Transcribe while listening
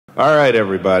All right,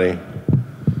 everybody.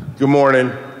 Good morning.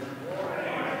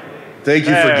 Thank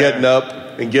you for getting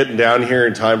up and getting down here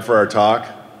in time for our talk.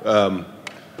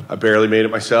 I barely made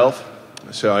it myself,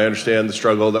 so I understand the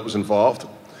struggle that was involved.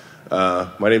 My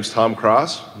name's Tom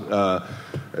Cross,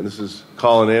 and this is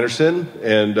Colin Anderson,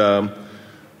 and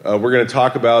we're going to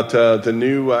talk about the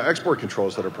new export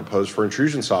controls that are proposed for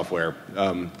Intrusion Software.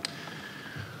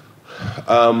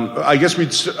 I guess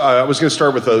I was going to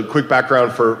start with a quick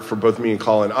background for both me and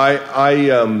Colin.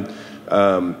 I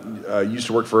used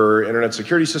to work for Internet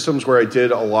Security Systems, where I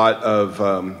did a lot of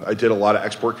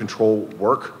export control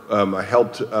work. I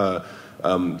helped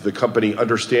the company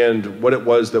understand what it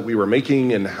was that we were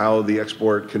making and how the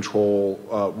export control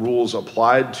rules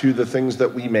applied to the things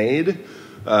that we made.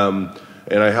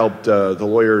 And I helped the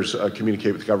lawyers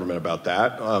communicate with the government about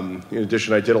that. In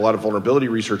addition, I did a lot of vulnerability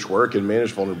research work and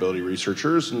managed vulnerability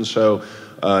researchers. And so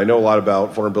I know a lot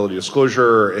about vulnerability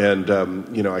disclosure, and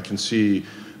I can see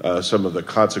some of the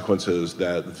consequences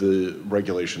that the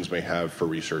regulations may have for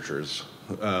researchers.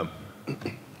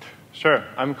 Sure.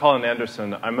 I'm Colin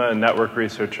Anderson. I'm a network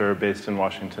researcher based in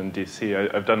Washington, D.C.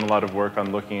 I've done a lot of work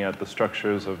on looking at the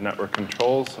structures of network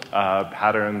controls,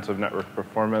 patterns of network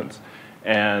performance,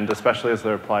 and especially as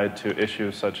they're applied to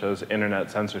issues such as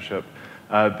internet censorship.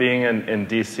 Being in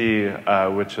D.C.,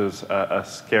 which is a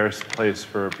scarce place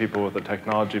for people with a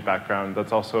technology background,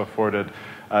 that's also afforded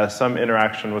some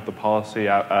interaction with the policy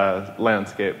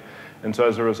landscape. And so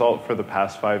as a result, for the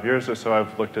past 5 years or so,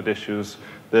 I've looked at issues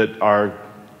that are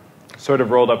sort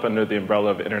of rolled up under the umbrella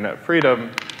of internet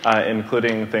freedom,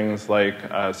 including things like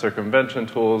circumvention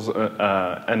tools,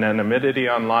 anonymity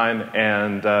online,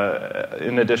 and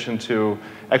in addition to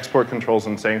export controls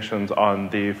and sanctions on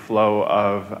the flow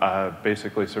of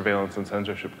basically surveillance and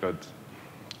censorship goods.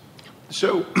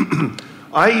 So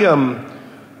I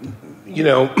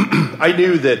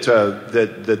knew that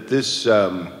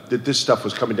this stuff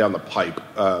was coming down the pipe.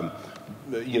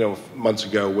 Months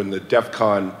ago when the DEF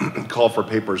CON call for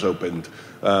papers opened.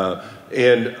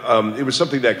 And it was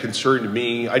something that concerned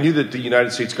me. I knew that the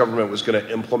United States government was going to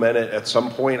implement it at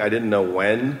some point. I didn't know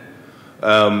when.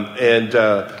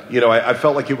 I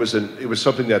felt like it was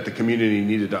something that the community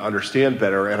needed to understand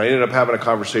better. And I ended up having a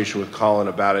conversation with Colin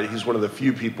about it. He's one of the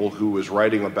few people who was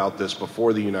writing about this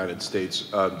before the United States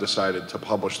decided to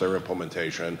publish their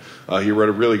implementation. He wrote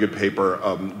a really good paper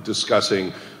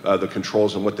discussing the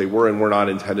controls and what they were and were not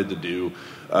intended to do.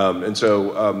 In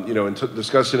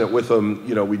discussing it with him,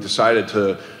 we decided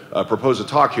to propose a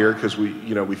talk here because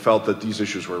we felt that these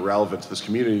issues were relevant to this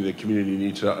community. The community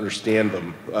needs to understand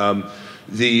them. And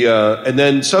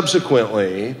then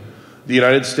subsequently, the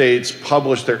United States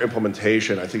published their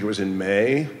implementation. I think it was in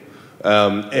May.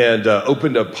 And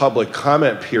opened a public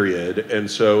comment period. And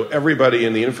so everybody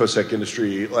in the InfoSec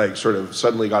industry sort of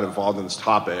suddenly got involved in this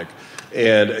topic.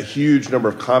 And a huge number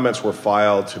of comments were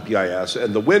filed to BIS.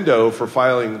 And the window for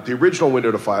filing, the original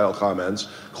window to file comments,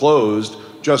 closed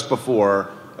just before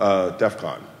DEF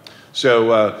CON.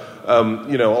 So, a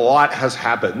lot has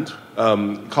happened.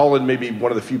 Colin may be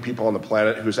one of the few people on the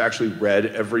planet who's actually read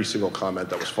every single comment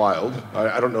that was filed.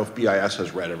 I don't know if BIS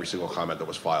has read every single comment that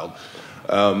was filed.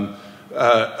 There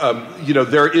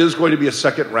is going to be a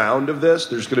second round of this.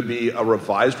 There's going to be a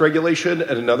revised regulation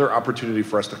and another opportunity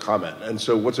for us to comment. And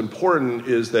so what's important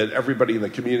is that everybody in the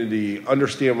community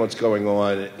understand what's going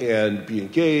on and be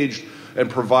engaged and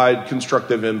provide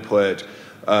constructive input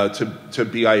to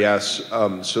BIS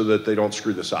so that they don't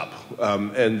screw this up.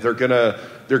 And they're gonna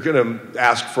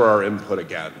ask for our input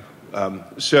again. The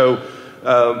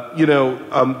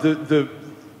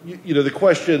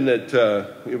question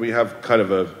that we have kind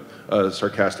of a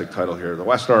sarcastic title here: the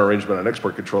Wassenaar Arrangement on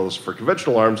Export Controls for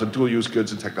Conventional Arms and Dual-Use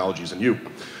Goods and Technologies in You.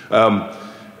 One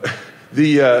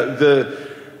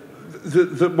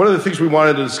of the things we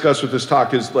wanted to discuss with this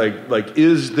talk is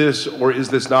is this or is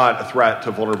this not a threat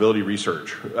to vulnerability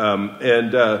research?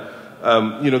 The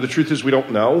truth is we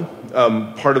don't know.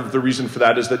 Part of the reason for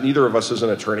that is that neither of us is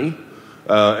an attorney,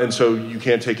 and so you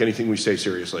can't take anything we say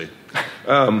seriously.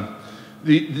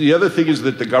 The other thing is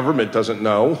that the government doesn't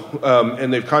know,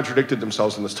 and they've contradicted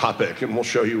themselves on this topic, and we'll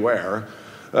show you where.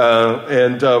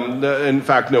 In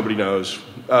fact, nobody knows.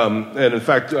 And in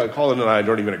fact, Colin and I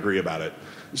don't even agree about it.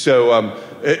 So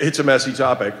it's a messy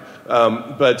topic.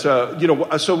 There's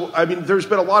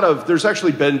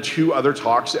actually been 2 other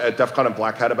talks at DEF CON and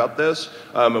Black Hat about this,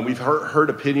 and we've heard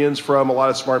opinions from a lot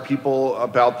of smart people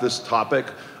about this topic.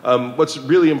 What's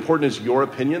really important is your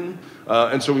opinion,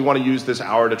 and so we want to use this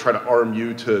hour to try to arm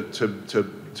you to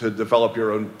develop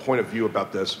your own point of view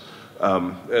about this,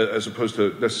 as opposed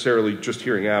to necessarily just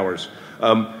hearing ours.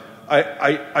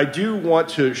 I do want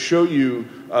to show you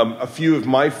a few of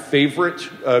my favorite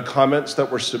comments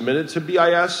that were submitted to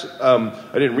BIS. I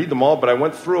didn't read them all, but I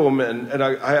went through them, and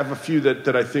I have a few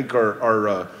that I think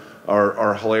are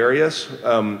hilarious.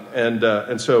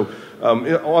 And so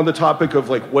on the topic of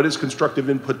like what is constructive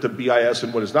input to BIS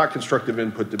and what is not constructive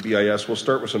input to BIS, we'll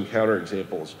start with some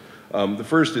counterexamples. The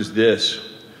first is this.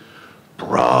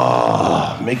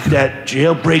 Bruh, make that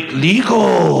jailbreak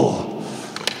legal.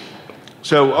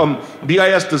 So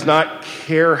BIS does not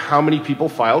care how many people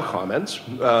file comments,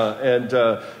 and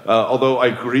although I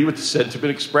agree with the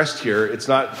sentiment expressed here, it's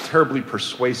not terribly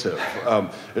persuasive,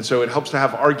 and so it helps to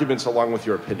have arguments along with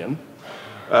your opinion.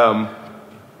 The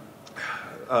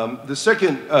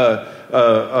second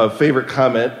favorite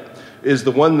comment is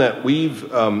the one that we've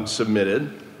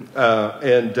submitted,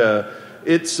 and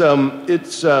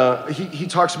he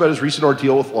talks about his recent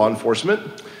ordeal with law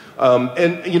enforcement.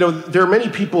 And you know, there are many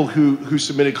people who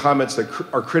submitted comments that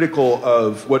are critical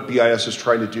of what BIS is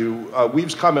trying to do.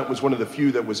 Weave's comment was one of the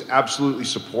few that was absolutely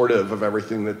supportive of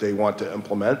everything that they want to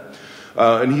implement.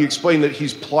 And he explained that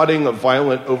he's plotting a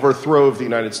violent overthrow of the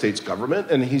United States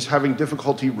government, and he's having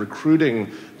difficulty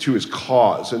recruiting to his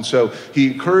cause. And so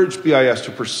he encouraged BIS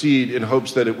to proceed in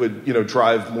hopes that it would, you know,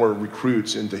 drive more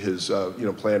recruits into his, you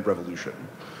know, planned revolution.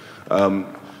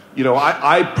 You know,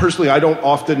 I personally, I don't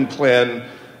often plan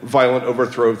violent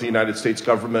overthrow of the United States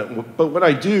government, but when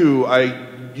I do, I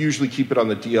usually keep it on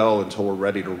the DL until we're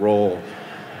ready to roll.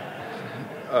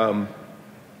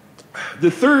 The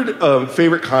third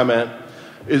favorite comment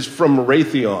is from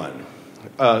Raytheon.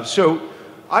 So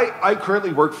I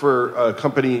currently work for a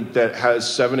company that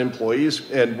has 7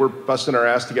 employees, and we're busting our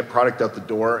ass to get product out the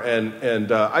door,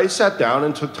 and I sat down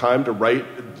and took time to write,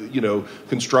 you know,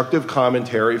 constructive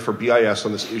commentary for BIS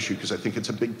on this issue because I think it's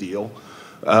a big deal.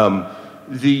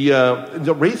 The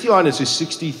Raytheon is a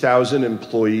 60,000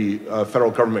 employee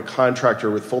federal government contractor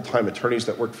with full-time attorneys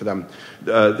that work for them.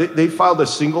 They filed a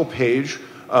single page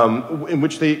in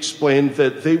which they explained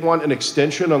that they want an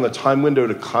extension on the time window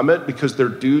to comment because their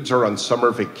dudes are on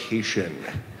summer vacation.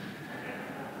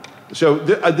 So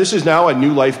this is now a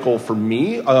new life goal for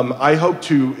me. I hope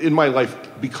to, in my life,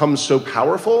 become so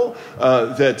powerful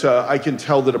that I can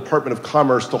tell the Department of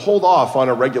Commerce to hold off on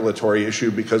a regulatory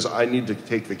issue because I need to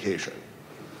take vacation.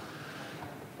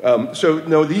 So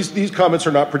no, these comments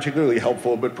are not particularly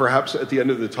helpful, but perhaps at the end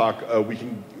of the talk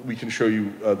we can show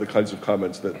you the kinds of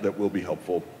comments that will be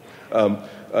helpful.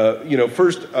 You know,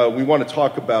 first we want to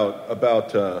talk about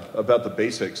the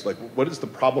basics, like what is the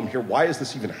problem here? Why is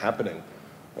this even happening?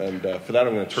 And for that,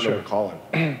 I'm going to turn over to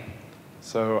Colin.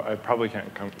 So I probably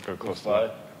can't go close to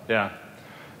that. Yeah.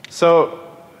 So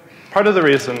part of the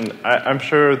reason, I'm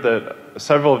sure that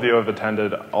several of you have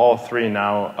attended all 3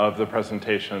 now of the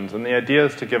presentations, and the idea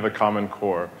is to give a common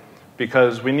core,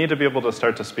 because we need to be able to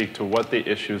start to speak to what the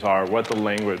issues are, what the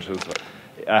language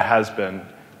has been.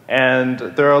 And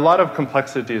there are a lot of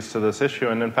complexities to this issue,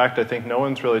 and in fact, I think no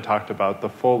one's really talked about the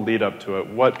full lead up to it,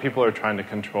 what people are trying to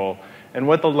control, and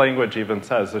what the language even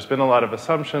says. There's been a lot of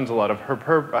assumptions, a lot of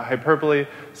hyperbole,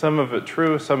 some of it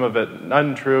true, some of it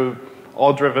untrue,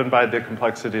 all driven by the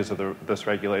complexities of this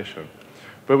regulation.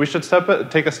 But we should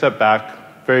take a step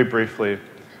back very briefly.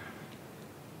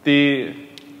 The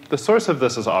source of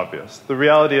this is obvious. The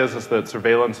reality is that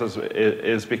surveillance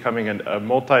is becoming a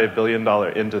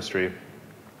multi-billion-dollar industry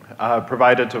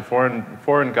provided to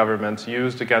foreign governments,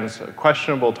 used against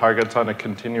questionable targets on a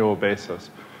continual basis.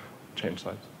 Change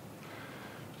slides.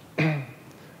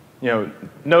 You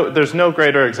know, there's no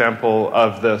greater example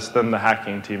of this than the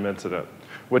hacking team incident.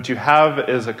 What you have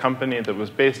is a company that was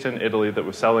based in Italy that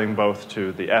was selling both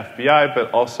to the FBI,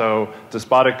 but also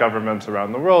despotic governments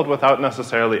around the world without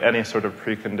necessarily any sort of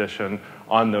precondition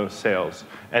on those sales.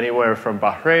 Anywhere from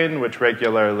Bahrain, which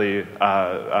regularly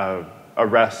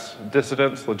arrests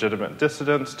dissidents, legitimate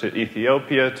dissidents, to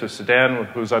Ethiopia, to Sudan,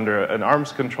 who's under an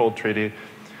arms control treaty.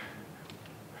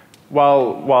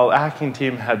 While a hacking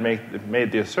team had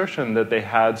made the assertion that they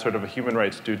had sort of a human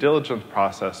rights due diligence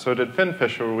process, so did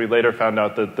FinFisher. We later found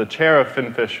out that the chair of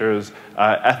FinFisher's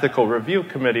ethical review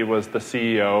committee was the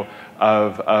CEO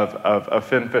of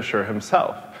FinFisher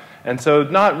himself. And so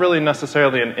not really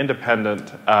necessarily an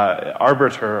independent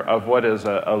arbiter of what is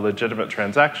a legitimate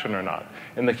transaction or not.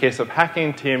 In the case of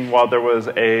hacking team, while there was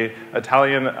an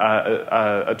Italian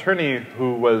attorney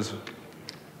who was,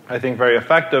 I think, very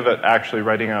effective at actually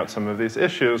writing out some of these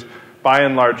issues, by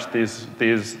and large,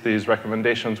 these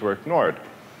recommendations were ignored.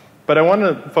 But I want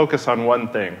to focus on one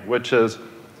thing, which is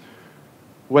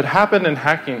what happened in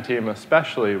Hacking Team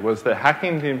especially was that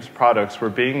Hacking Team's products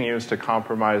were being used to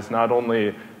compromise not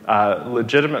only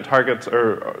legitimate targets,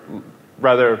 or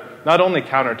rather, not only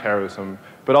counterterrorism,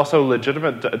 but also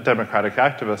legitimate democratic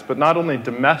activists, but not only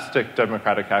domestic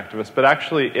democratic activists, but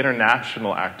actually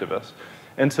international activists.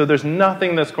 And so there's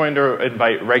nothing that's going to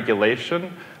invite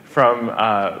regulation from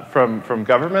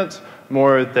governments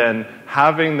more than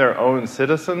having their own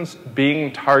citizens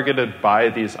being targeted by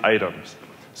these items.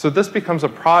 So this becomes a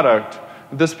product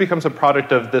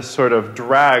of this sort of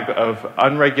drag of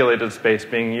unregulated space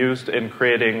being used in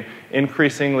creating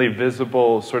increasingly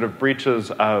visible sort of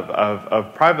breaches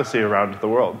of privacy around the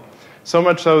world. So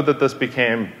much so that this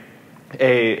became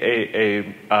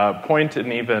a point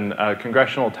in even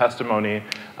congressional testimony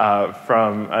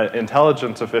from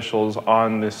intelligence officials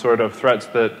on the sort of threats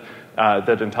that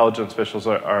intelligence officials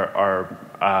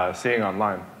are seeing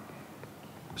online.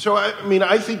 So, I mean,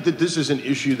 I think that this is an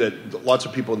issue that lots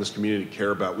of people in this community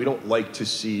care about. We don't like to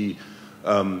see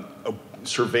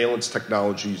surveillance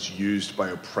technologies used by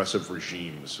oppressive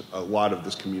regimes. A lot of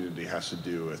this community has to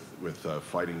do with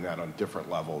fighting that on different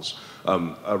levels.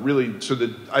 Really, so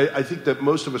that I think that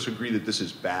most of us agree that this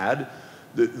is bad.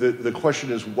 The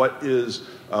question is, what is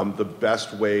the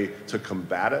best way to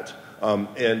combat it?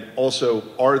 And also,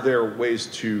 are there ways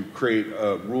to create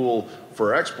a rule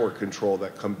for export control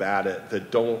that combat it,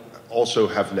 that don't also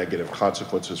have negative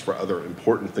consequences for other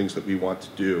important things that we want to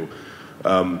do?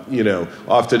 You know,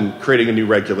 often creating a new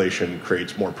regulation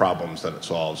creates more problems than it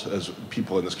solves, as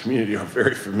people in this community are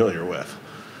very familiar with.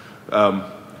 You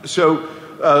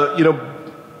know,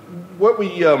 what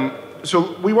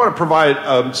so we want to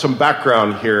provide some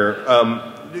background here.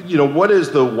 You know, what is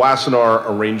the Wassenaar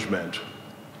Arrangement?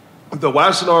 The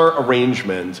Wassenaar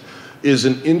Arrangement is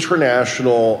an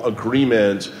international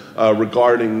agreement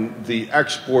regarding the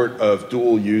export of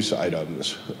dual-use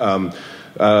items.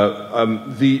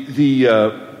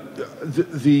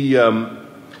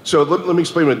 So let me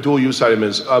explain what a dual-use item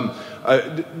is.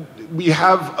 We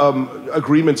have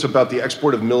agreements about the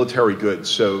export of military goods,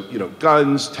 so you know,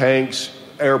 guns, tanks,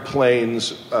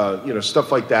 airplanes, you know,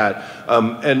 stuff like that.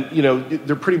 And, you know,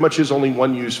 there pretty much is only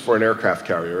one use for an aircraft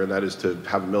carrier, and that is to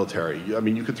have a military. I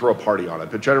mean, you could throw a party on it,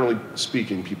 but generally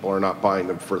speaking, people are not buying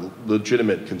them for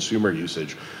legitimate consumer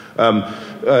usage.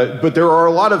 But there are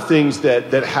a lot of things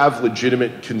that have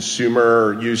legitimate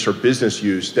consumer use or business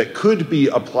use that could be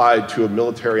applied to a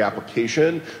military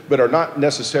application, but are not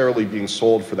necessarily being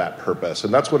sold for that purpose.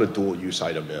 And that's what a dual-use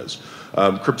item is.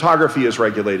 Cryptography is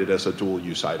regulated as a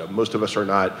dual-use item. Most of us are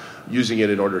not using it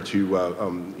in order to,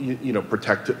 you know,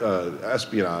 protect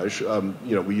espionage. You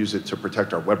know, we use it to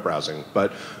protect our web browsing,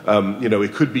 but you know,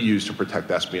 it could be used to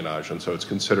protect espionage, and so it's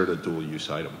considered a dual-use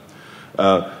item.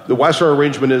 The Wassenaar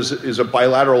Arrangement is a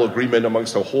bilateral agreement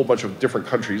amongst a whole bunch of different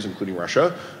countries, including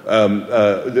Russia.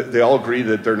 They all agree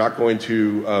that they're not going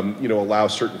to, you know, allow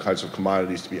certain kinds of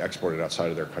commodities to be exported outside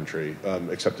of their country,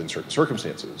 except in certain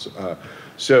circumstances.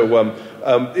 So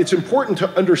it's important to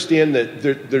understand that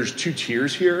there's two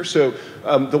tiers here. So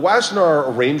the Wassenaar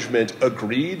Arrangement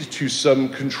agreed to some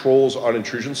controls on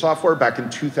intrusion software back in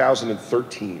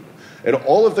 2013. And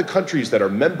all of the countries that are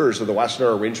members of the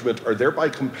Wassenaar Arrangement are thereby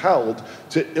compelled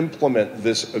to implement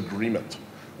this agreement.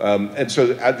 And so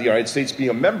the United States,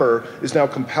 being a member, is now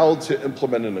compelled to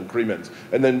implement an agreement.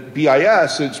 And then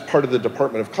BIS, as part of the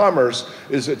Department of Commerce,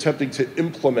 is attempting to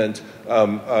implement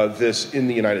this in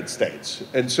the United States.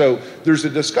 And so there's a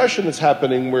discussion that's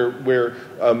happening where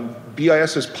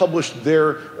BIS has published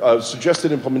their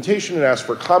suggested implementation and asked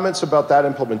for comments about that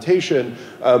implementation.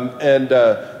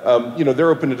 You know,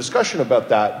 they're open to discussion about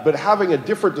that, but having a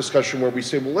different discussion where we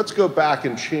say, well, let's go back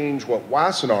and change what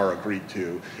Wassenaar agreed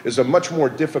to is a much more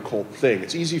difficult thing.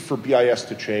 It's easy for BIS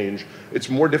to change. It's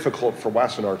more difficult for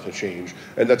Wassenaar to change.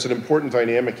 And that's an important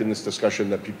dynamic in this discussion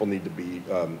that people need to be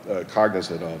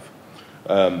cognizant of.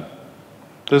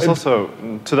 There's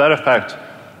also, to that effect,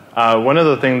 one of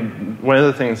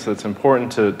the things that's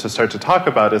important to start to talk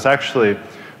about is actually,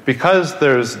 because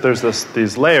there's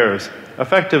these layers,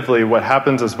 effectively what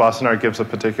happens is Wassenaar gives a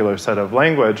particular set of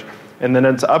language, and then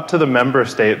it's up to the member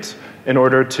states in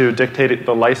order to dictate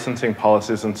the licensing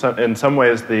policies, in some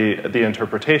ways the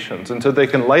interpretations. And so they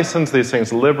can license these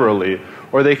things liberally,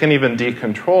 or they can even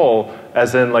decontrol,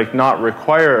 as in like not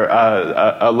require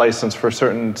a license for a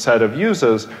certain set of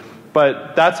uses,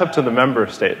 but that's up to the member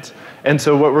states. And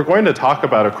so what we're going to talk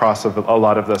about across a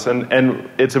lot of this, and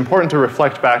it's important to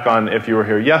reflect back on if you were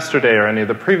here yesterday or any of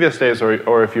the previous days,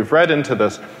 or if you've read into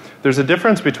this, there's a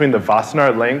difference between the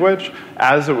Wassenaar language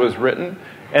as it was written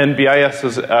and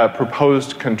BIS's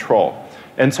proposed control.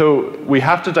 And so we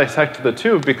have to dissect the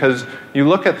two, because you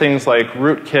look at things like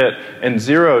rootkit and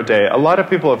 0-day, a lot of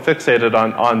people have fixated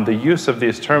on the use of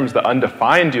these terms, the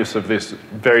undefined use of these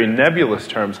very nebulous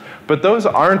terms, but those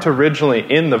aren't originally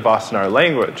in the Wassenaar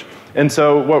language. And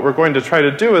so what we're going to try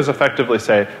to do is effectively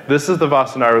say, this is the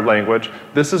Wassenaar language,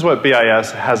 this is what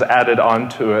BIS has added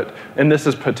onto it, and this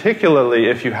is particularly,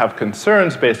 if you have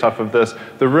concerns based off of this,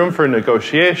 the room for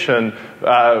negotiation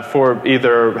for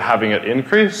either having it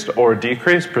increased or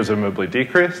decreased, presumably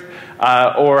decreased,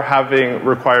 or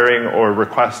requiring or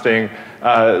requesting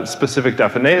specific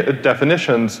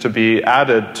definitions to be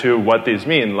added to what these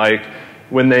mean. Like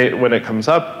when it comes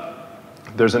up,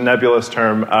 there's a nebulous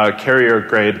term, carrier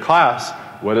grade class.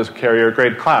 What is carrier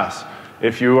grade class?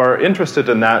 If you are interested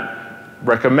in that,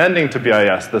 recommending to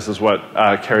BIS, this is what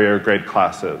carrier grade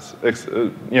class is.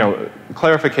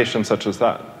 Clarification such as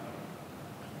that.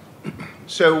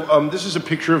 So this is a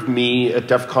picture of me at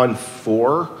DEF CON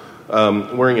 4.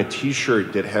 Wearing a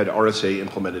T-shirt that had RSA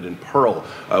implemented in Perl,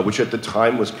 which at the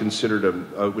time was considered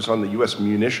was on the U.S.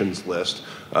 munitions list,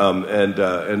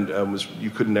 you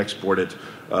couldn't export it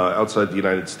outside the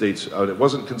United States. It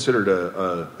wasn't considered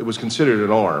it was considered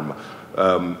an arm,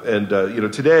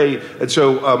 today,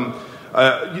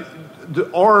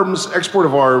 the export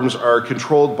of arms are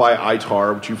controlled by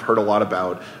ITAR, which you've heard a lot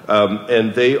about,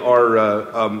 and they are,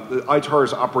 ITAR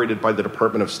is operated by the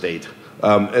Department of State.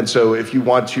 And so if you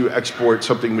want to export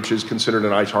something which is considered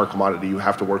an ITAR commodity, you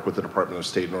have to work with the Department of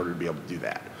State in order to be able to do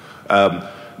that.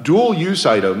 Dual use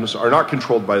items are not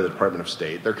controlled by the Department of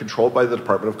State. They're controlled by the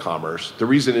Department of Commerce. The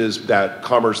reason is that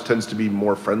Commerce tends to be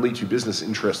more friendly to business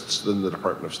interests than the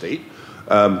Department of State.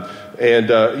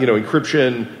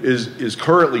 Encryption is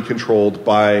currently controlled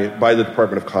by the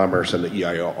Department of Commerce and the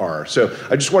EIR. So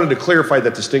I just wanted to clarify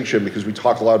that distinction because we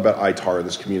talk a lot about ITAR in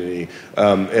this community,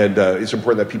 it's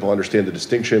important that people understand the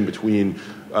distinction between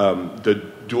the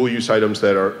dual-use items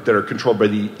that are controlled by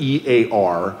the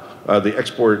EAR, the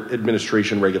Export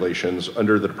Administration Regulations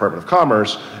under the Department of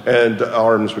Commerce, and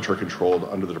arms which are controlled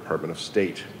under the Department of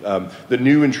State. The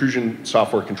new intrusion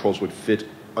software controls would fit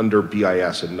under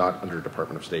BIS and not under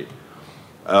Department of State.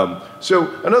 So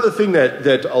another thing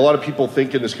that a lot of people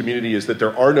think in this community is that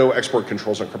there are no export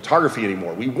controls on cryptography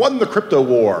anymore. We won the crypto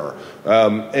war.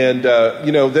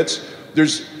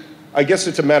 I guess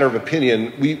it's a matter of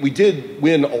opinion. We did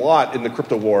win a lot in the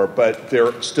crypto war, but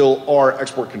there still are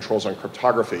export controls on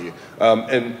cryptography.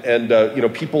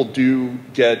 People do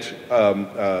get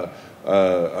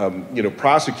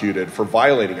prosecuted for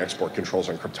violating export controls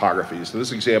on cryptography. So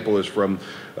this example is from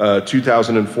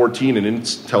 2014. An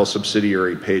Intel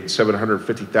subsidiary paid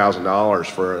 $750,000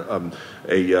 for an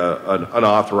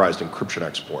unauthorized encryption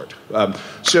export.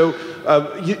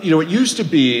 It used to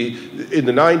be in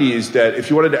the 90s that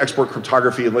if you wanted to export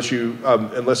cryptography, unless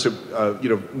it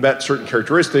met certain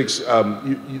characteristics,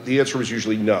 the answer was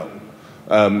usually no.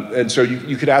 And so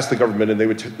you could ask the government and they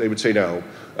would say no.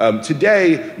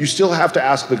 Today, you still have to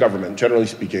ask the government, generally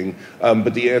speaking,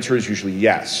 but the answer is usually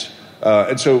yes.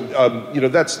 That's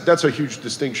a huge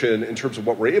distinction in terms of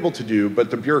what we're able to do, but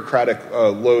the bureaucratic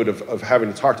load of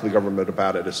having to talk to the government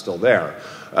about it is still there.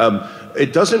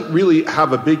 It doesn't really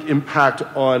have a big impact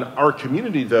on our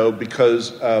community, though,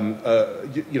 because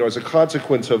as a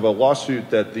consequence of a lawsuit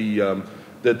that the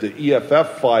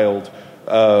EFF filed,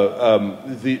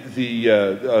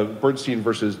 Bernstein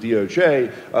versus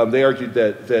DOJ, they argued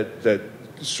that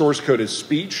source code is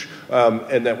speech,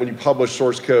 and that when you publish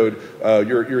source code,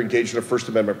 you're engaged in a First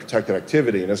Amendment protected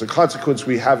activity. And as a consequence,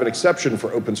 we have an exception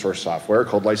for open source software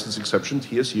called license exception,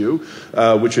 TSU,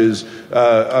 which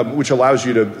allows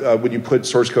you to, when you put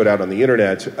source code out on the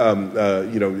internet,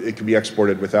 it can be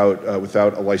exported without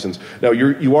a license. Now,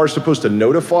 you are supposed to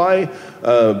notify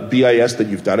BIS that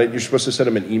you've done it. You're supposed to send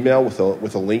them an email with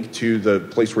a link to the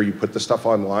place where you put the stuff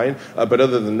online. But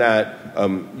other than that,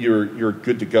 you're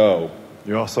good to go.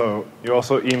 You also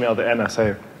email the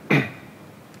NSA.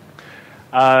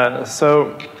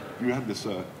 You have this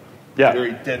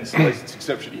very dense license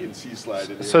exception ENC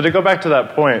slide in here. So to go back to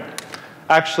that point,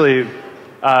 actually,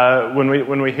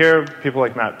 when we hear people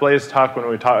like Matt Blaze talk, when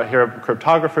we hear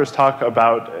cryptographers talk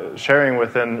about sharing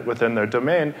within their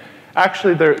domain,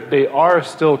 actually they are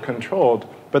still controlled,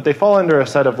 but they fall under a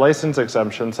set of license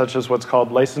exemptions, such as what's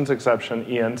called license exception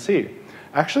ENC.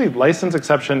 Actually, license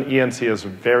exception ENC is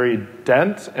very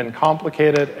dense and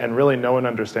complicated, and really no one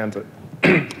understands it.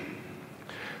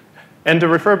 And to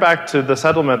refer back to the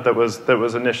settlement that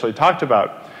was initially talked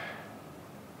about,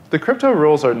 the crypto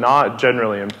rules are not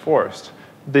generally enforced.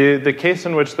 The case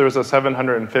in which there was a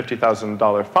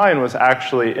 $750,000 fine was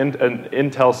actually an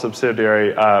Intel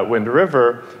subsidiary, Wind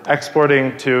River,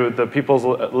 exporting to the People's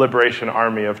Liberation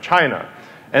Army of China.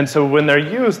 And so when they're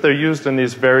used in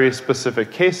these very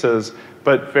specific cases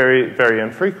but very, very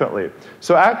infrequently.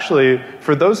 So actually,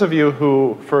 for those of you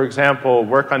who, for example,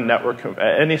 work on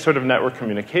any sort of network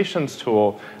communications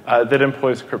tool that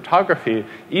employs cryptography,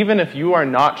 even if you are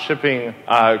not shipping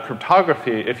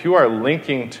cryptography, if you are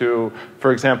linking to,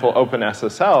 for example,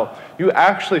 OpenSSL, you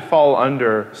actually fall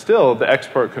under still the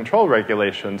export control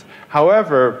regulations.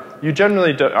 However, you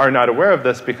generally are not aware of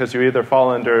this because you either fall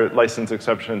under license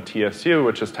exception TSU,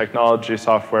 which is technology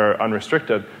software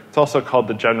unrestricted. It's also called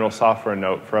the general software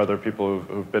note for other people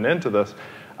who've been into this.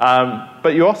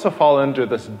 But you also fall under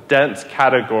this dense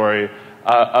category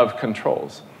of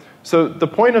controls. So the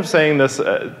point of saying this,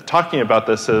 talking about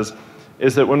this is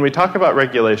that when we talk about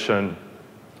regulation,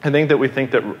 I think that we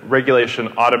think that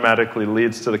regulation automatically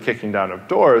leads to the kicking down of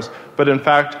doors, but in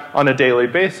fact, on a daily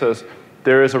basis,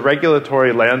 there is a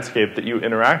regulatory landscape that you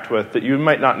interact with that you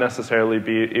might not necessarily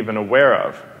be even aware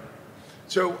of.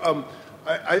 So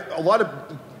a lot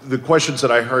of the questions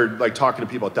that I heard, like talking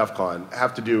to people at DEF CON,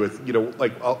 have to do with,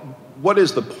 what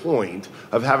is the point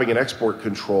of having an export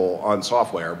control on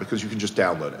software because you can just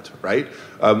download it, right?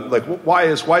 Why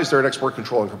is there an export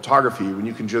control on cryptography when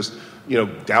you can just,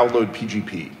 download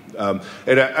PGP?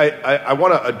 And I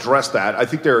want to address that. I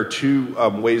think there are two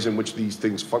ways in which these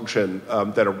things function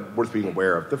that are worth being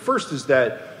aware of. The first is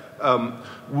that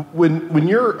when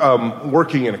you're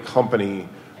working in a company,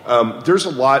 there's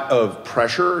a lot of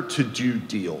pressure to do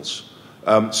deals.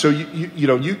 So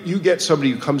you get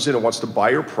somebody who comes in and wants to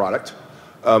buy your product,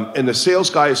 and the sales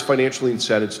guy is financially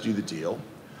incented to do the deal,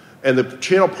 and the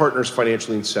channel partner is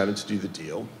financially incented to do the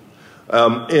deal,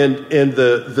 and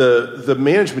the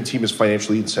management team is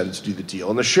financially incented to do the deal,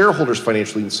 and the shareholder is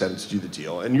financially incented to do the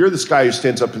deal, and you're this guy who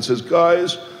stands up and says,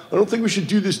 guys, I don't think we should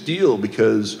do this deal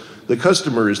because the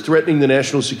customer is threatening the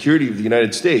national security of the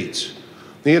United States.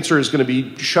 The answer is going to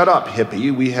be, shut up,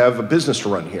 hippie. We have a business to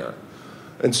run here.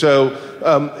 And so,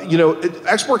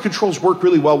 export controls work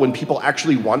really well when people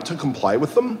actually want to comply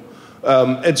with them.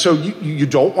 And so you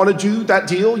don't want to do that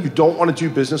deal. You don't want to do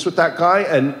business with that guy.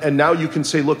 And now you can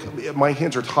say, look, my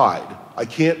hands are tied. I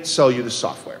can't sell you the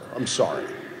software. I'm sorry.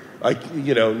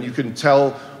 You can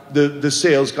tell the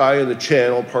sales guy and the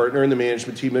channel partner and the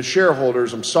management team as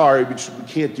shareholders, I'm sorry, we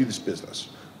can't do this business.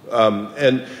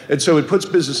 And so it puts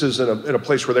businesses in a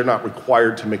place where they're not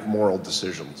required to make moral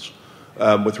decisions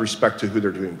with respect to who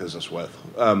they're doing business with,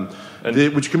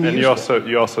 which can be useful.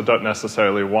 You also don't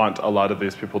necessarily want a lot of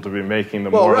these people to be making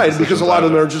the moral decisions. Well, right, because a lot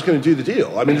of them are just going to do the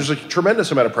deal. I mean, there's a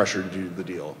tremendous amount of pressure to do the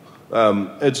deal.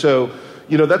 And so,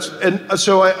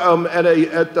 at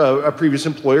a previous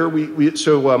employer,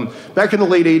 back in the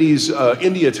late 80s,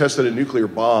 India tested a nuclear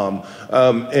bomb,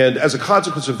 and as a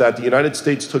consequence of that, the United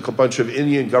States took a bunch of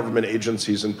Indian government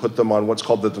agencies and put them on what's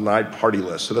called the denied party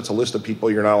list. So that's a list of people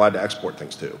you're not allowed to export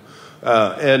things to.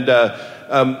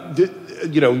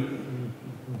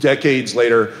 Decades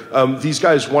later, these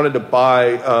guys wanted to buy,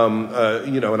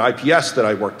 an IPS that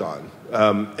I worked on.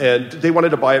 And they wanted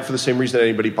to buy it for the same reason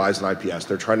anybody buys an IPS.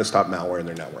 They're trying to stop malware in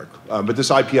their network. But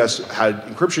this IPS had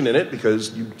encryption in it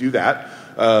because you do that.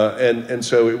 And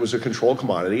so it was a controlled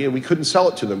commodity, and we couldn't sell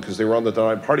it to them because they were on the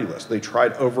denied party list. They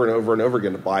tried over and over and over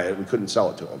again to buy it. We couldn't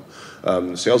sell it to them.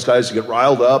 The sales guys get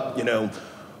riled up,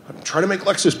 I'm trying to make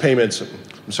Lexus payments.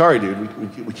 I'm sorry,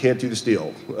 dude, we can't do this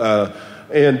deal.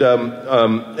 And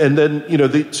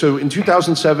then, so in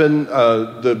 2007,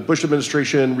 the Bush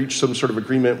administration reached some sort of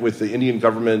agreement with the Indian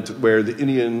government where the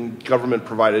Indian government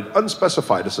provided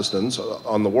unspecified assistance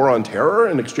on the war on terror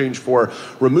in exchange for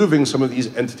removing some of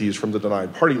these entities from the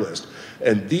denied party list.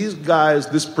 And these guys,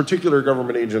 this particular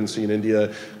government agency in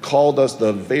India, called us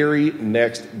the very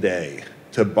next day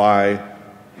to buy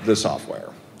the software.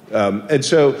 And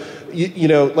so,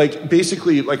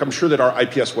 basically, I'm sure that our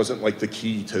IPS wasn't the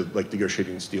key to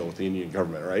negotiating this deal with the Indian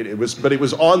government, right? But it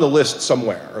was on the list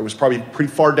somewhere. It was probably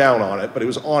pretty far down on it, but it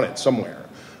was on it somewhere.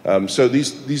 So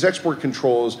these export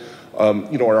controls,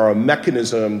 are a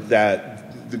mechanism that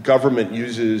the government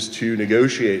uses to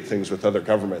negotiate things with other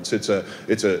governments. It's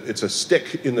a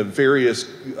stick in the various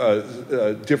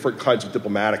different kinds of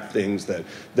diplomatic things that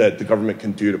the government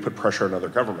can do to put pressure on other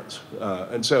governments.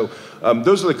 And so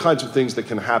those are the kinds of things that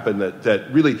can happen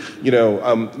that really,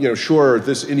 sure,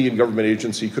 this Indian government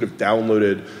agency could have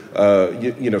downloaded,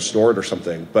 Snort or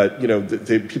something, but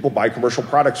people buy commercial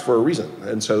products for a reason,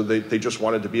 and so they just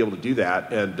wanted to be able to do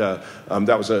that, and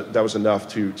that was enough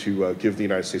to give the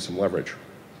United States some leverage.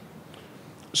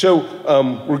 So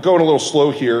we're going a little slow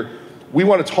here. We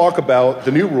want to talk about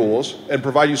the new rules and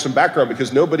provide you some background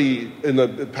because nobody in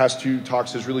the past two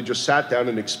talks has really just sat down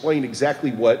and explained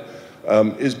exactly what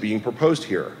is being proposed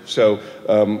here. So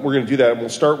we're going to do that, and we'll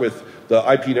start with the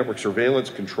IP network surveillance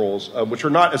controls, which are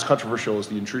not as controversial as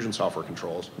the intrusion software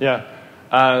controls. Yeah.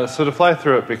 So to fly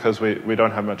through it, because we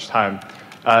don't have much time,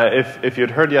 if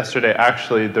you'd heard yesterday,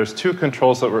 actually, there's two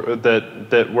controls that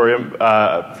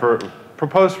were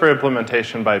proposed for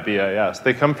implementation by BIS.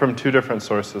 They come from two different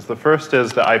sources. The first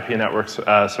is the IP network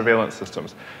surveillance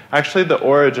systems. Actually, the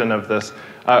origin of this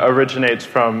originates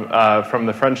from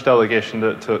the French delegation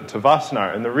to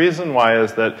Wassenaar. And the reason why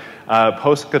is that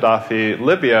post-Gaddafi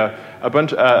Libya,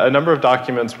 a number of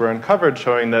documents were uncovered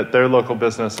showing that their local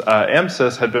business,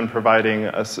 AMSYS, had been providing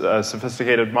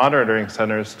sophisticated monitoring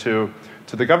centers to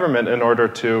the government in order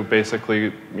to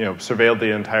basically, surveil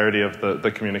the entirety of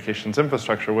the communications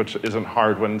infrastructure, which isn't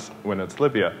hard when it's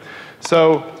Libya.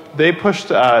 So they pushed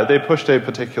a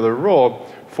particular rule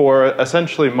for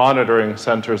essentially monitoring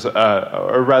centers,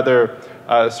 or rather,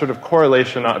 sort of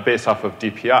correlation based off of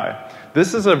DPI.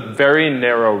 This is a very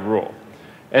narrow rule.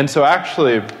 And so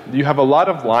actually, you have a lot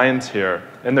of lines here,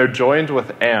 and they're joined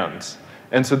with ands.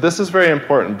 And so this is very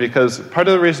important because part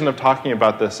of the reason of talking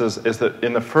about this is that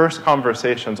in the first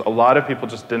conversations, a lot of people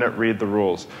just didn't read the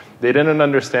rules. They didn't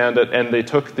understand it, and they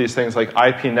took these things like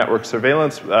IP network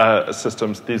surveillance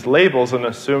systems, these labels, and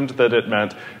assumed that it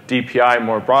meant DPI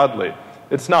more broadly.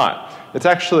 It's not. It's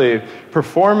actually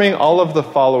performing all of the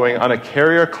following on a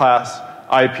carrier class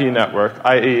IP network,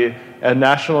 i.e. a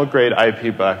national grade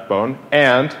IP backbone,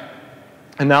 and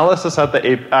analysis at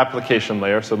the application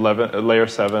layer, so layer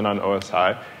 7 on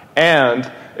OSI, and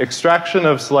extraction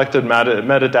of selected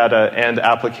metadata and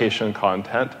application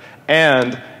content,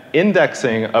 and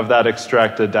indexing of that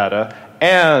extracted data,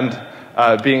 and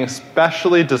being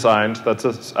specially designed, that's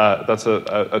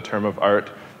a term of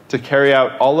art, to carry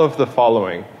out all of the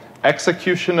following: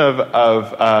 execution of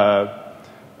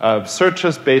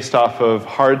searches based off of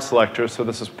hard selectors, so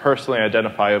this is personally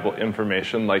identifiable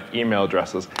information like email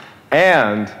addresses,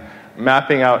 and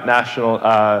mapping out national,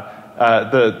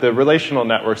 the relational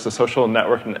networks, the social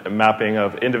network mapping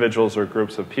of individuals or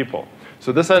groups of people.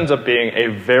 So this ends up being a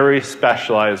very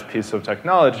specialized piece of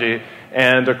technology,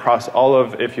 and across all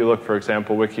of, if you look, for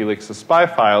example, WikiLeaks' spy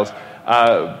files,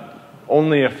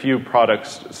 only a few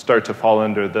products start to fall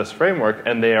under this framework,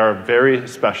 and they are very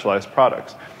specialized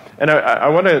products. And I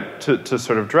wanted to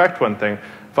sort of direct one thing.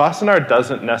 Wassenaar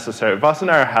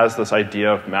has this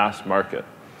idea of mass market.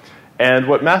 And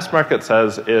what mass market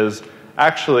says is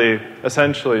actually,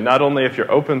 essentially, not only if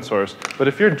you're open source, but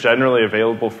if you're generally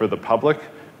available for the public,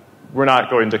 we're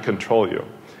not going to control you.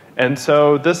 And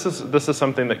so this is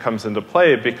something that comes into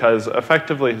play because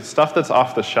effectively stuff that's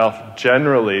off the shelf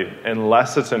generally,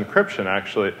 unless it's encryption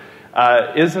actually,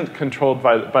 isn't controlled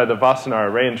by the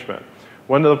Wassenaar Arrangement.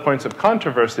 One of the points of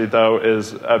controversy, though,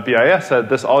 is BIS said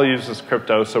this all uses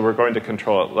crypto, so we're going to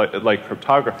control it like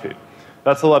cryptography.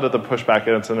 That's a lot of the pushback,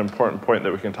 and it's an important point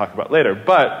that we can talk about later.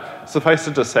 But suffice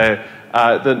it to say,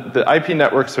 the IP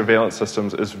network surveillance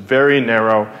systems is very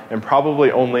narrow and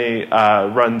probably only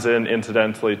runs in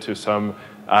incidentally to some,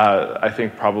 I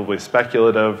think, probably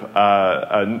speculative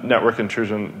network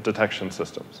intrusion detection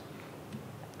systems.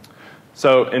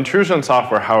 So intrusion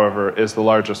software, however, is the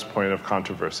largest point of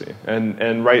controversy,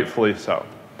 and rightfully so.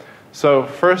 So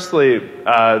firstly,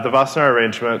 the Wassenaar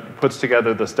Arrangement puts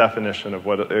together this definition of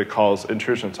what it calls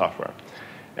intrusion software.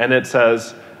 And it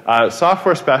says,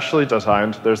 software specially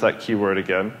designed, there's that keyword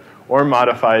again, or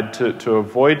modified to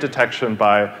avoid detection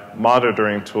by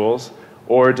monitoring tools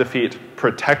or defeat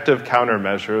protective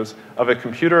countermeasures of a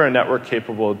computer or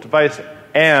network-capable device,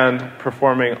 and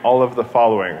performing all of the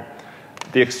following: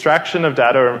 the extraction of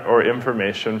data or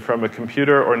information from a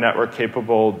computer or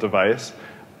network-capable device,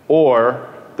 or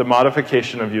the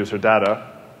modification of user data,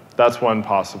 that's one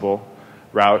possible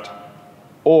route,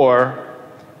 or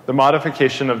the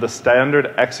modification of the standard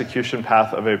execution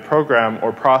path of a program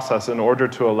or process in order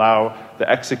to allow the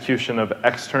execution of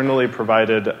externally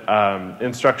provided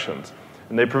instructions.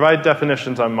 And they provide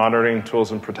definitions on monitoring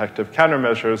tools and protective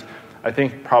countermeasures. I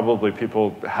think probably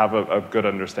people have a good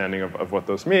understanding of what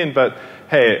those mean, but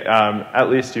hey, at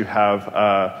least you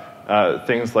have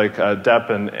things like DEP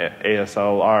and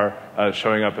ASLR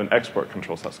showing up in export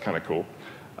controls. That's kind of cool.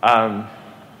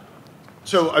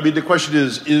 So, I mean, the question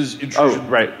is intrusion... Oh,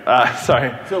 right.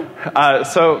 Sorry.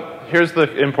 So here's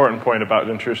the important point about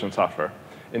intrusion software.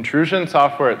 Intrusion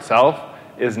software itself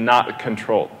is not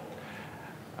controlled.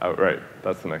 Oh, right.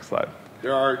 That's the next slide.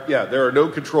 There are no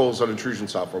controls on intrusion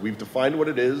software. We've defined what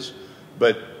it is,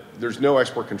 but there's no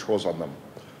export controls on them.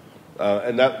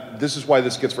 And this is why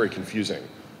this gets very confusing.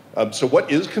 So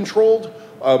what is controlled?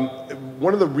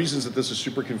 One of the reasons that this is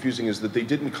super confusing is that they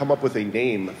didn't come up with a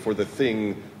name for the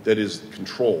thing that is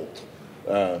controlled.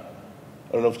 I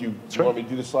don't know if you want me to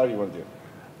do this slide or you want to do it?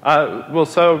 Well,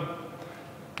 so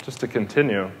just to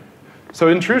continue. So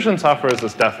intrusion software is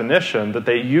this definition that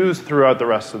they use throughout the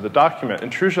rest of the document.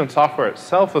 Intrusion software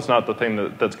itself is not the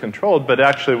thing that's controlled, but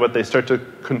actually what they start to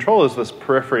control is this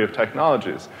periphery of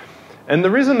technologies. And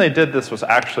the reason they did this was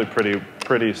actually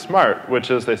pretty smart, which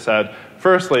is they said,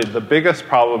 firstly, the biggest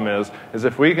problem is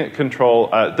if we can control,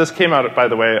 this came out, by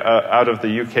the way, out of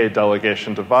the UK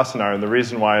delegation to Wassenaar, and the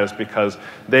reason why is because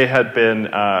they had been,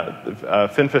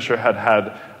 Finfisher had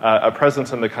a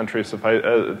presence in the country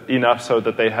enough so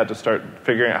that they had to start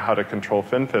figuring out how to control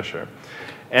Finfisher.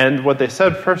 And what they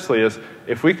said firstly is,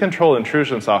 if we control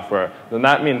intrusion software, then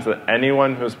that means that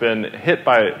anyone who's been hit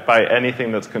by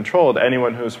anything that's controlled,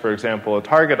 anyone who's, for example, a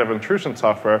target of intrusion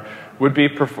software, would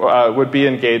be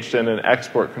engaged in an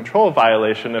export control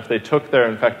violation if they took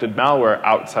their infected malware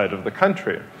outside of the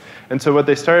country. And so what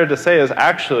they started to say is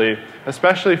actually,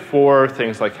 especially for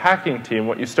things like Hacking Team,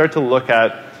 what you start to look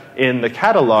at in the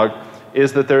catalog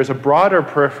is that there's a broader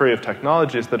periphery of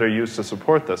technologies that are used to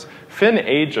support this.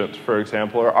 FinAgent, for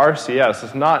example, or RCS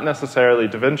is not necessarily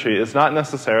DaVinci, is not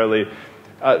necessarily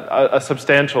a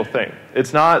substantial thing.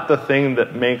 It's not the thing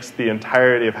that makes the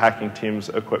entirety of Hacking Team's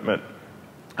equipment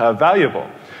valuable.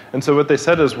 And so what they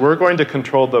said is we're going to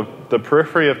control the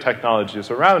periphery of technologies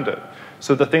around it.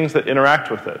 So the things that interact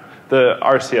with it, the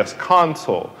RCS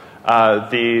console,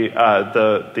 the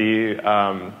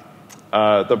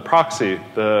proxy,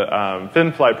 the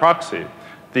FinFly proxy,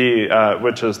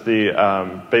 which is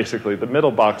basically the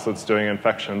middle box that's doing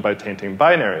infection by tainting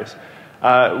binaries.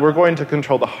 We're going to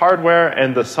control the hardware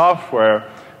and the software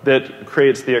that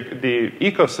creates the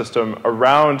ecosystem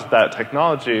around that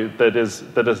technology that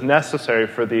is necessary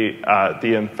for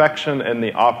the infection and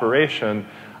the operation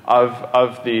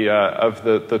of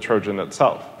the Trojan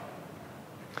itself.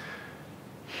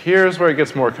 Here's where it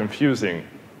gets more confusing.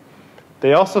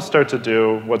 They also start to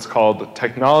do what's called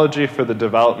technology for the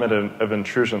development of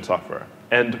intrusion software.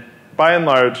 And by and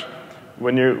large,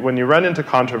 when you run into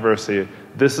controversy,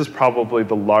 this is probably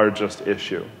the largest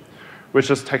issue, which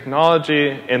is technology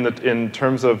in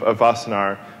terms of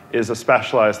Wassenaar is a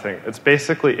specialized thing. It's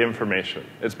basically information.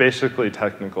 It's basically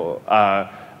technical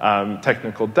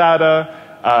data.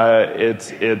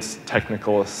 It's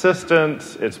technical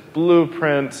assistance, it's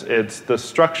blueprints, it's the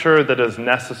structure that is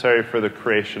necessary for the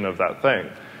creation of that thing.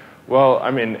 Well, I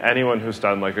mean, anyone who's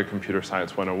done like a computer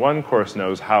science 101 course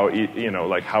knows how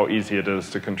easy it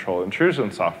is to control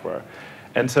intrusion software.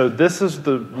 And so this is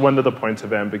one of the points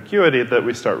of ambiguity that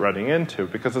we start running into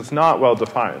because it's not well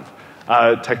defined.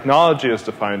 Technology is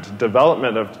defined,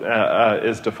 development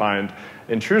is defined,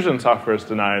 intrusion software is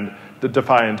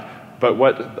defined. But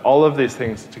what all of these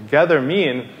things together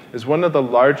mean is one of the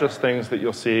largest things that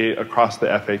you'll see across the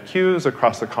FAQs,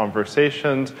 across the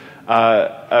conversations,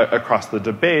 across the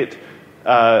debate,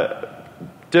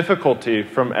 difficulty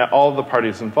from all the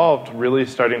parties involved really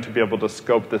starting to be able to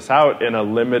scope this out in a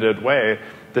limited way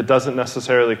that doesn't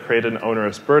necessarily create an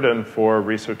onerous burden for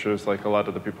researchers like a lot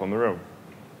of the people in the room.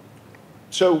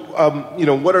 So,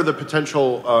 what are the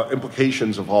potential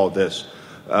implications of all of this?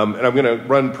 And I'm going to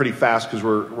run pretty fast because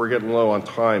we're getting low on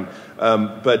time.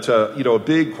 But a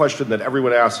big question that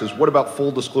everyone asks is, what about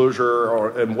full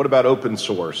disclosure, and what about open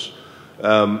source?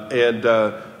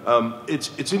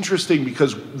 It's interesting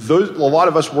because a lot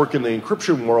of us work in the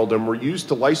encryption world, and we're used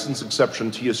to license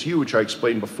exception TSU, which I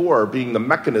explained before, being the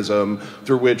mechanism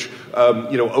through which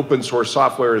open source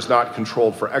software is not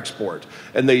controlled for export.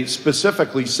 And they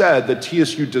specifically said that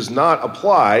TSU does not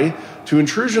apply to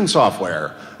intrusion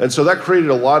software. And so that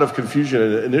created a lot of confusion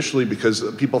initially because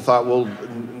people thought, well,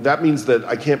 that means that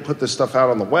I can't put this stuff out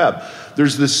on the web.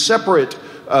 There's this separate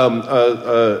part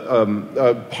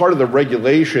of the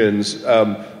regulations,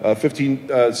 15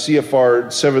 CFR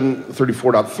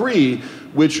 734.3,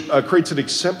 which creates an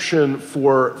exception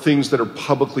for things that are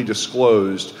publicly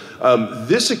disclosed.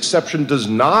 This exception does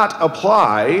not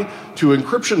apply to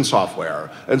encryption software.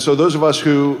 And so those of us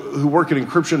who work in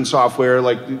encryption software,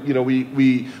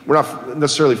 we're not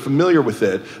necessarily familiar with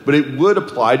it, but it would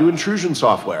apply to intrusion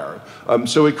software.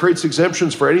 So it creates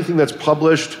exemptions for anything that's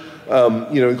published,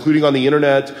 including on the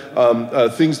internet,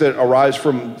 things that arise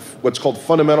from what's called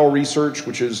fundamental research,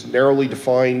 which is narrowly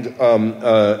defined,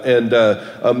 and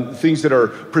things that are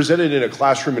presented in a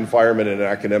classroom environment in an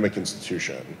academic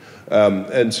institution.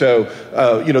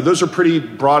 Those are pretty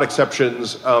broad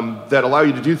exceptions that allow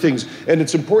you to do things. And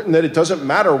it's important that it doesn't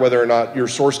matter whether or not your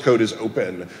source code is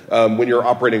open when you're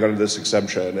operating under this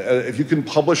exemption. If you can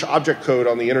publish object code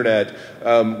on the internet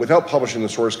without publishing the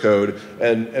source code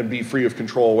and be free of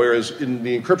control, whereas whereas in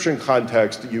the encryption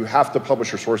context, you have to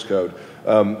publish your source code.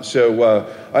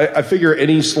 I figure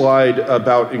any slide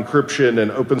about encryption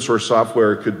and open source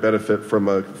software could benefit from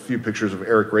a few pictures of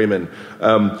Eric Raymond.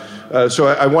 So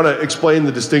I want to explain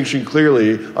the distinction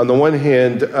clearly. On the one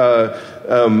hand, with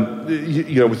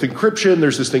encryption,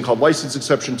 there's this thing called license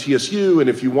exception TSU, and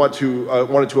if you want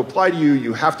it to apply to you,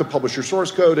 you have to publish your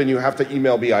source code and you have to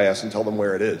email BIS and tell them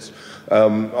where it is.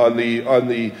 On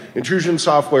the intrusion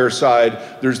software side,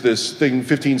 there's this thing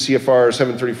 15 CFR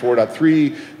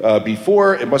 734.3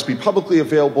 before. It must be publicly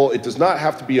available. It does not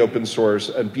have to be open source,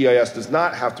 and BIS does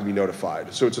not have to be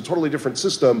notified. So it's a totally different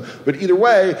system. But either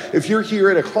way, if you're here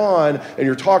at a con and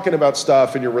you're talking about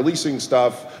stuff and you're releasing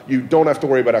stuff, you don't have to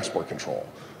worry about export control.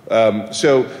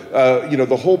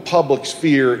 The whole public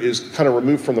sphere is kind of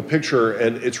removed from the picture,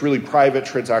 and it's really private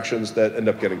transactions that end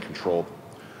up getting controlled.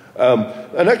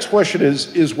 The next question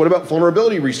is what about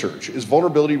vulnerability research? Is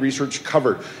vulnerability research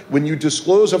covered? When you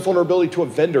disclose a vulnerability to a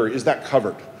vendor, is that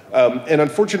covered? And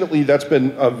unfortunately, that's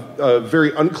been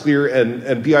very unclear,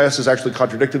 and BIS has actually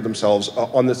contradicted themselves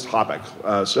on this topic.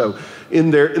 So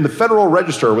in the Federal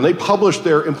Register, when they published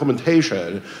their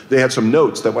implementation, they had some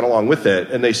notes that went along with it,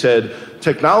 and they said,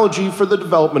 technology for the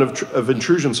development of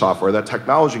intrusion software, that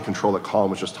technology control that Colin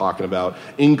was just talking about,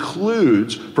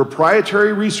 includes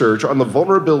proprietary research on the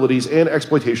vulnerabilities and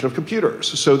exploitation of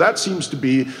computers. So that seems to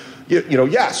be,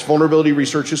 yes, vulnerability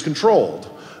research is controlled.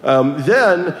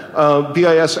 Then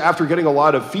BIS, after getting a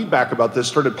lot of feedback about this,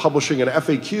 started publishing an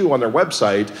FAQ on their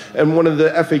website, and one of the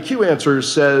FAQ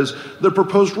answers says the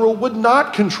proposed rule would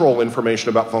not control information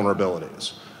about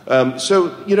vulnerabilities.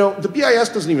 The BIS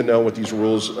doesn't even know what these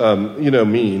rules,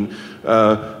 mean.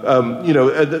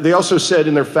 They also said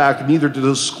in their FAQ, neither the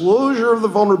disclosure of the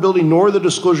vulnerability nor the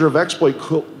disclosure of exploit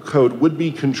code would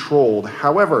be controlled.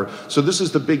 However, so this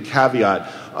is the big caveat.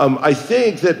 I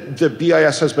think that the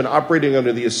BIS has been operating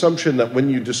under the assumption that when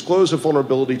you disclose a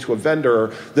vulnerability to a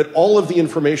vendor, that all of the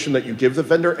information that you give the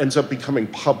vendor ends up becoming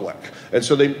public. And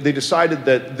so they decided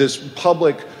that this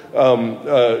public,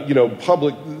 the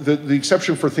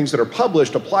exception for things that are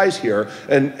published applies here.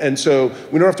 And so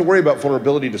we don't have to worry about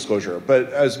vulnerability disclosure.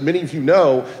 But as many of you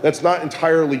know, that's not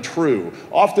entirely true.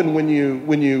 Often when you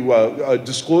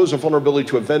disclose a vulnerability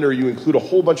to a vendor, you include a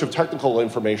whole bunch of technical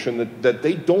information that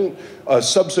they don't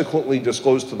subsequently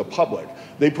disclose to the public.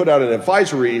 They put out an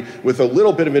advisory with a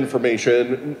little bit of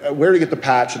information, where to get the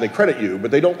patch, and they credit you, but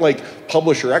they don't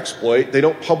publish your exploit. They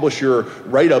don't publish your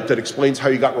write-up that explains how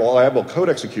you got reliable code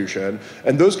execution.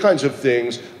 And those kinds of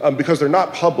things, because they're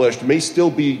not published, may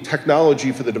still be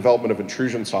technology for the development of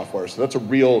intrusion software. So that's a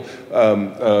real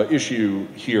issue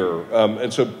here.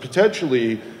 And so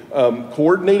potentially,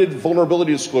 coordinated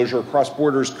vulnerability disclosure across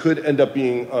borders could end up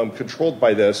being controlled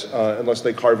by this unless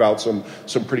they carve out some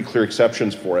pretty clear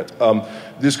exceptions for it.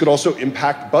 This could also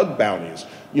impact bug bounties.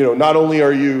 Not only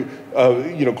are you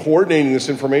coordinating this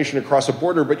information across a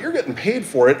border, but you're getting paid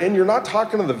for it, and you're not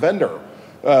talking to the vendor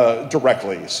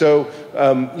directly. So,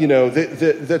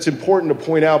 that's important to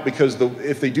point out, because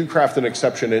if they do craft an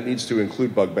exception, it needs to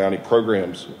include bug bounty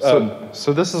programs.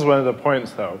 So this is one of the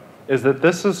points, though, is that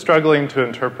this is struggling to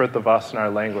interpret the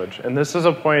Wassenaar language. And this is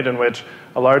a point in which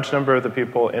a large number of the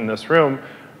people in this room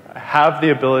have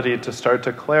the ability to start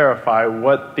to clarify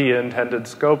what the intended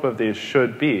scope of these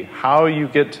should be, how you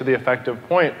get to the effective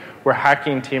point where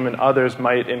hacking team and others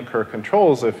might incur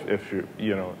controls if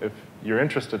you're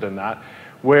interested in that,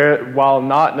 while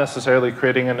not necessarily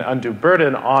creating an undue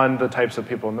burden on the types of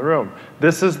people in the room.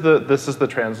 This is the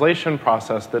translation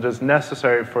process that is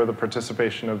necessary for the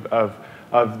participation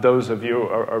of those of you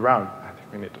around. I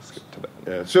think we need to skip to that.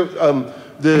 Yeah. So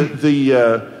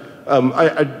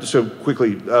so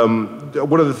quickly,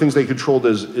 one of the things they controlled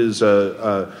is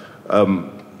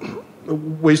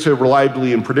ways to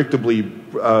reliably and predictably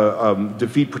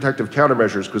defeat protective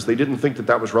countermeasures, because they didn't think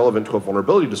that was relevant to a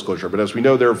vulnerability disclosure. But as we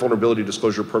know, there are vulnerability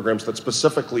disclosure programs that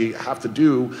specifically have to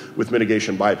do with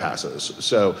mitigation bypasses.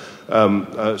 So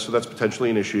that's potentially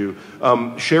an issue.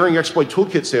 Sharing exploit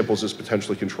toolkit samples is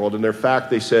potentially controlled. In their FAQ,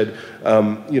 they said,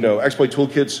 exploit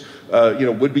toolkits,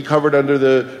 would be covered under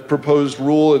the proposed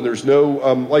rule, and there's no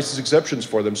license exceptions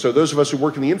for them. So those of us who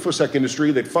work in the InfoSec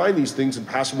industry, they'd find these things and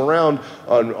pass them around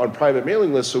on private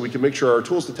mailing lists so we can make sure our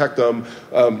tools detect them.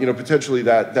 Potentially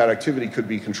that activity could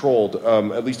be controlled,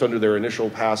 at least under their initial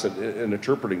pass in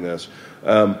interpreting this.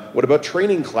 What about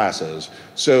training classes?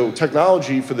 So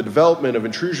technology for the development of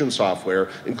intrusion software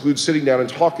includes sitting down and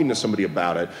talking to somebody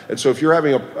about it. And so if you're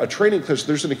having a training class,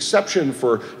 there's an exception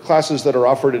for classes that are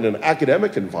offered in an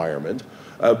academic environment.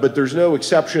 but there's no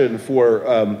exception for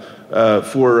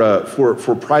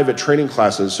private training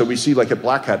classes. So we see, like at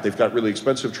Black Hat, they've got really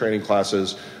expensive training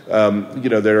classes, you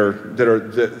know,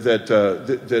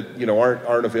 that you know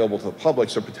aren't available to the public.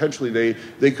 So potentially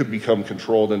they could become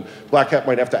controlled, and Black Hat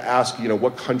might have to ask, you know,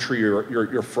 what country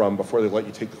you're from before they let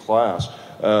you take the class.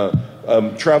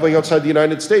 Traveling outside the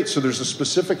United States. So there's a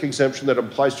specific exemption that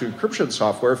applies to encryption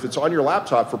software. If it's on your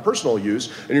laptop for personal use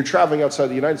and you're traveling outside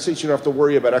the United States, you don't have to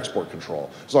worry about export control,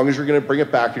 as long as you're going to bring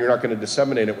it back and you're not going to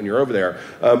disseminate it when you're over there.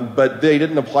 But they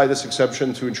didn't apply this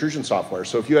exception to intrusion software.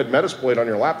 So if you had Metasploit on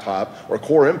your laptop or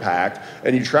Core Impact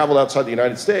and you traveled outside the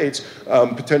United States,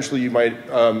 potentially you might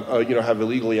you know, have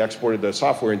illegally exported the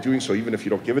software in doing so, even if you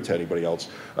don't give it to anybody else.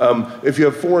 If you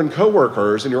have foreign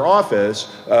coworkers in your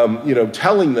office, you know,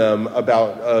 telling them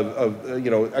about you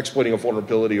know, exploiting a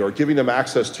vulnerability or giving them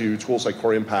access to tools like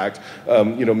Core Impact,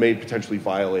 you know, may potentially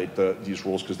violate these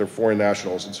rules because they're foreign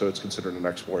nationals, and so it's considered an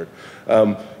exploit.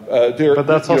 But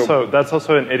that's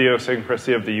also an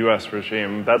idiosyncrasy of the U.S.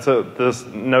 regime. This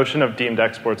notion of deemed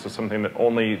exports is something that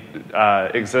only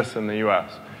exists in the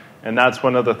U.S. And that's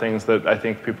one of the things that I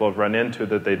think people have run into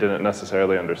that they didn't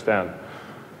necessarily understand.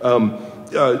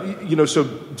 You know, so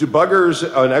debuggers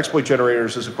and exploit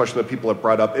generators is a question that people have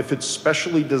brought up. If it's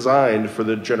specially designed for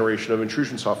the generation of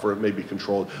intrusion software, it may be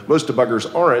controlled. Most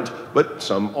debuggers aren't, but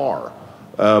some are.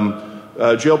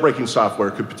 Jailbreaking software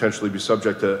could potentially be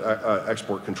subject to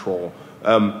export control.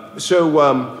 And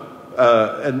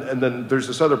then there's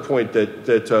this other point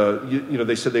that you know,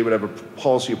 they said they would have a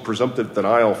policy of presumptive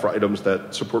denial for items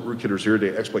that support rootkit or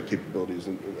zero-day exploit capabilities,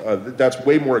 and that's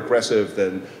way more aggressive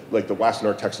than like the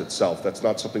Wassenaar text itself. That's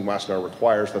not something Wassenaar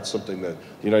requires. That's something that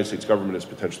the United States government is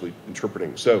potentially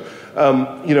interpreting. So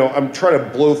you know, I'm trying to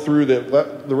blow through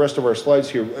the rest of our slides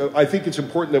here. I think it's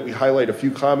important that we highlight a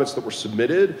few comments that were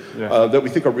submitted that we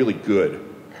think are really good.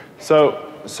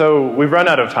 So we've run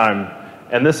out of time.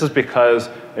 And this is because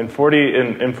in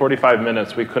 45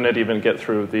 minutes, we couldn't even get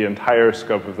through the entire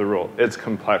scope of the rule. It's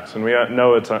complex, and we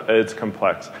know it's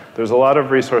complex. There's a lot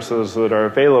of resources that are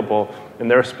available, and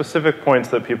there are specific points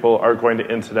that people are going to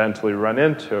incidentally run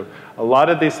into. A lot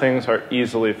of these things are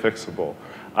easily fixable,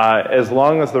 as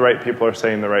long as the right people are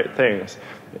saying the right things.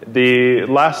 The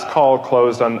last call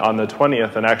closed on the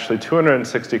 20th, and actually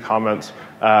 260 comments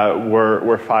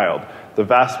were filed. The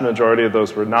vast majority of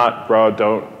those were not, bro,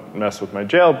 don't mess with my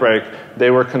jailbreak. They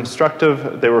were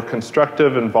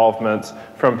constructive involvements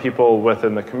from people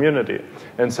within the community.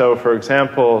 And so, for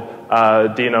example,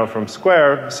 Dino from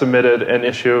Square submitted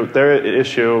their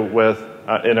issue with,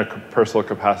 in a personal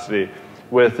capacity,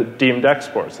 with deemed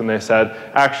exports. And they said,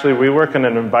 actually, we work in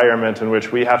an environment in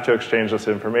which we have to exchange this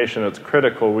information. It's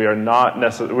critical. We are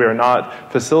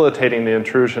not facilitating the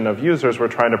intrusion of users. We're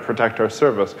trying to protect our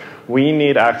service. We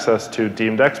need access to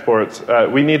deemed exports.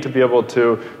 We need to be able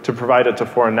to provide it to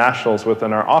foreign nationals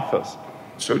within our office.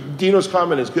 So Dino's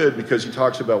comment is good because he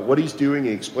talks about what he's doing. He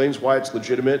explains why it's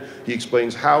legitimate. He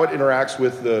explains how it interacts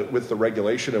with the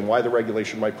regulation and why the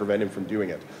regulation might prevent him from doing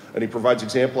it. And he provides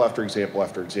example after example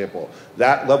after example.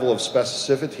 That level of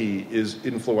specificity is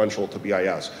influential to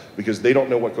BIS because they don't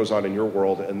know what goes on in your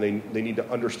world, and they need to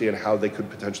understand how they could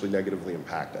potentially negatively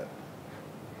impact it.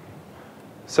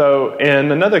 So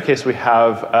in another case, we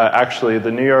have actually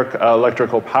the New York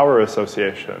Electrical Power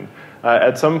Association.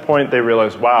 At some point, they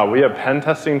realized, wow, we have pen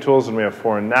testing tools, and we have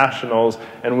foreign nationals,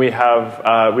 and we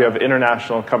have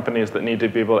international companies that need to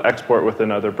be able to export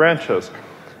within other branches.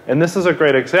 And this is a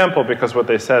great example because what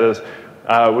they said is,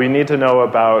 we need to know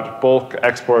about bulk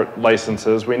export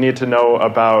licenses. We need to know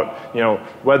about,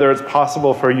 whether it's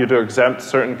possible for you to exempt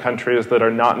certain countries that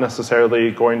are not necessarily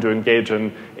going to engage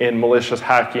in malicious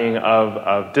hacking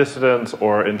of dissidents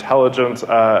or intelligence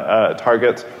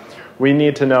targets. We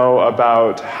need to know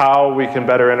about how we can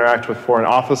better interact with foreign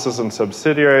offices and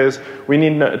subsidiaries. We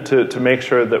need to make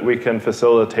sure that we can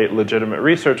facilitate legitimate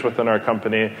research within our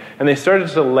company. And they started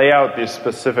to lay out these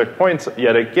specific points,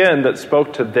 yet again, that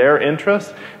spoke to their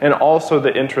interest and also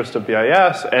the interest of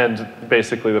BIS and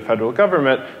basically the federal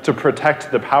government to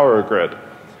protect the power grid.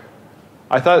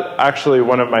 I thought actually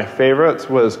one of my favorites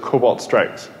was Cobalt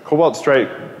Strikes. Cobalt Strike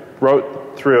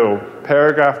wrote through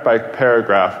paragraph by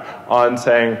paragraph on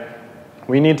saying,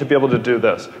 we need to be able to do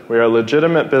this. We are a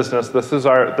legitimate business. This is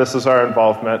our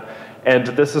involvement, and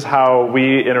this is how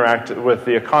we interact with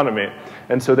the economy.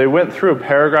 And so they went through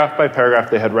paragraph by paragraph.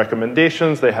 They had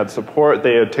recommendations. They had support.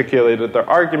 They articulated their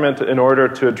argument in order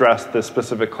to address the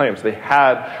specific claims. They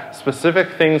had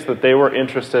specific things that they were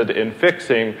interested in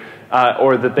fixing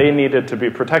or that they needed to be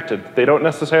protected. They don't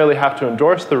necessarily have to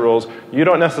endorse the rules. You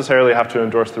don't necessarily have to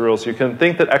endorse the rules. You can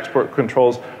think that export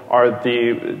controls are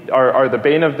the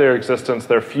bane of their existence.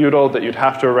 They're futile, that you'd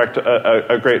have to erect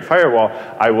a great firewall.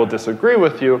 I will disagree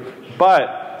with you,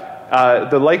 but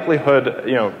the likelihood,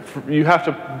 you have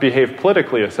to behave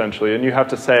politically, essentially, and you have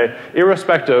to say,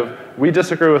 irrespective, we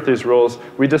disagree with these rules,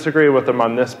 we disagree with them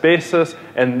on this basis,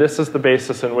 and this is the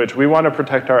basis in which we want to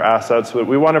protect our assets,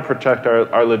 we want to protect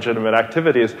our legitimate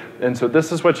activities, and so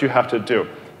this is what you have to do.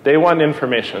 They want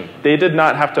information. They did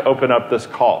not have to open up this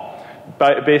call.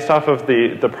 Based off of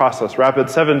the process.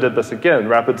 Rapid7 did this again.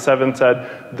 Rapid7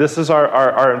 said, this is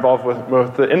our involvement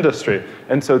with the industry.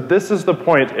 And so this is the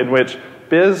point in which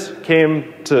Biz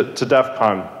came to DEF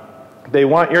CON. They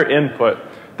want your input.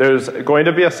 There's going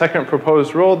to be a second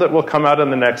proposed rule that will come out in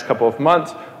the next couple of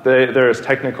months. There's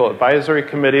technical advisory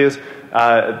committees.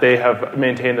 They have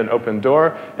maintained an open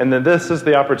door. And then this is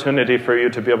the opportunity for you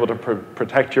to be able to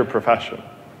protect your profession.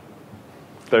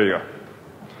 There you go.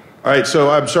 All right, so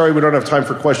I'm sorry we don't have time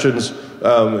for questions.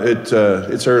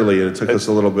 It's early, and it took us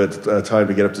a little bit time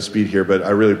to get up to speed here, but I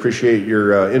really appreciate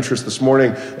your interest this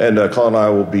morning, and Colin and I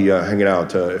will be hanging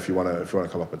out if you want to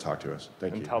come up and talk to us.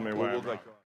 Thank you. And tell me where.